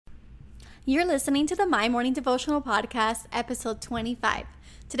You're listening to the My Morning Devotional Podcast, episode 25.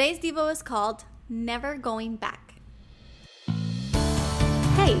 Today's Devo is called Never Going Back.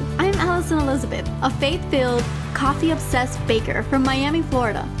 Hey, I'm Allison Elizabeth, a faith-filled, coffee-obsessed baker from Miami,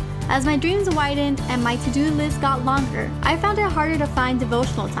 Florida. As my dreams widened and my to-do list got longer, I found it harder to find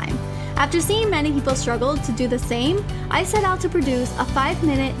devotional time. After seeing many people struggle to do the same, I set out to produce a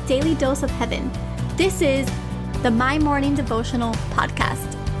 5-minute daily dose of heaven. This is the My Morning Devotional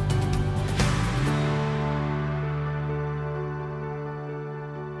Podcast.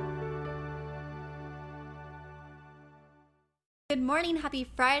 Good morning, happy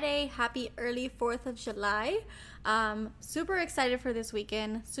Friday, happy early 4th of July. Super excited for this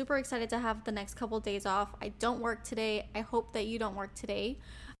weekend, super excited to have the next couple days off. I don't work today. I hope that you don't work today.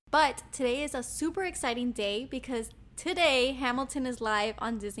 But today is a super exciting day because today Hamilton is live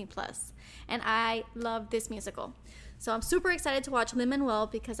on Disney Plus, and I love this musical. So I'm super excited to watch Lin-Manuel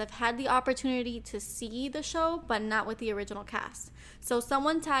because I've had the opportunity to see the show, but not with the original cast. So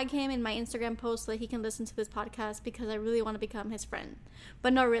someone tag him in my Instagram post so that he can listen to this podcast because I really want to become his friend.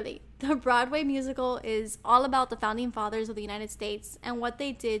 But no, really. The Broadway musical is all about the founding fathers of the United States and what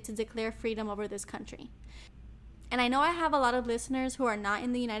they did to declare freedom over this country. And I know I have a lot of listeners who are not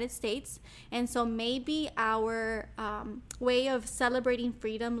in the United States, and so maybe our way of celebrating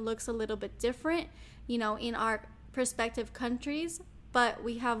freedom looks a little bit different, in our prospective countries, but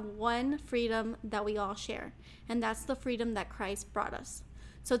we have one freedom that we all share, and that's the freedom that Christ brought us.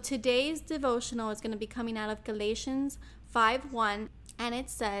 So today's devotional is going to be coming out of Galatians 5:1, and it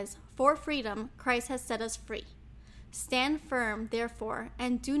says, "For freedom, Christ has set us free. Stand firm, therefore,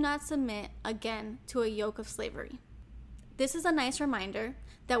 and do not submit again to a yoke of slavery." This is a nice reminder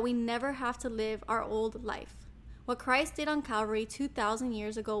that we never have to live our old life. What Christ did on Calvary 2,000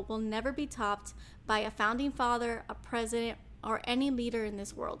 years ago will never be topped by a founding father, a president, or any leader in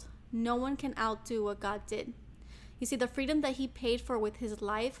this world. No one can outdo what God did. You see, the freedom that he paid for with his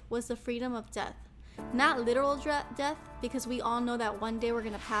life was the freedom of death. Not literal death, because we all know that one day we're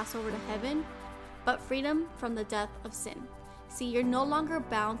going to pass over to heaven, but freedom from the death of sin. See, you're no longer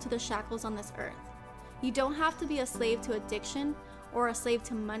bound to the shackles on this earth. You don't have to be a slave to addiction or a slave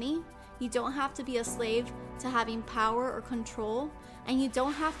to money. You don't have to be a slave to having power or control, and you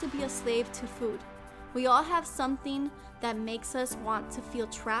don't have to be a slave to food. We all have something that makes us want to feel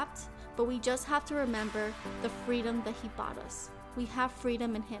trapped, but we just have to remember the freedom that he bought us. We have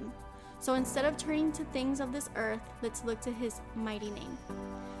freedom in him. So instead of turning to things of this earth, let's look to his mighty name.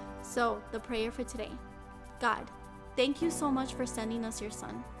 So the prayer for today. God, thank you so much for sending us your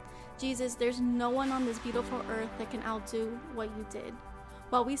son. Jesus, there's no one on this beautiful earth that can outdo what you did.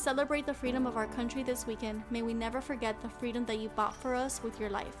 While we celebrate the freedom of our country this weekend, may we never forget the freedom that you bought for us with your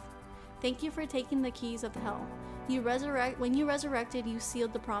life. Thank you for taking the keys of hell. When you resurrected, you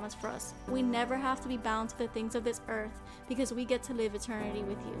sealed the promise for us. We never have to be bound to the things of this earth because we get to live eternity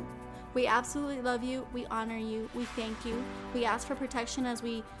with you. We absolutely love you. We honor you. We thank you. We ask for protection as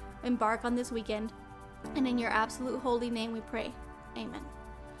we embark on this weekend. And in your absolute holy name we pray. Amen.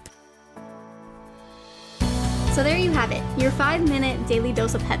 So there you have it, your 5-minute daily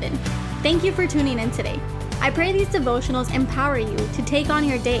dose of heaven. Thank you for tuning in today. I pray these devotionals empower you to take on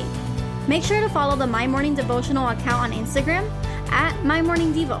your day. Make sure to follow the My Morning Devotional account on Instagram at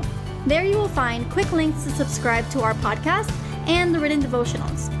MyMorningDevo. There you will find quick links to subscribe to our podcast and the written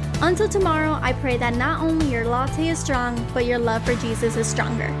devotionals. Until tomorrow, I pray that not only your latte is strong, but your love for Jesus is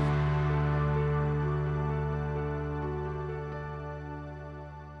stronger.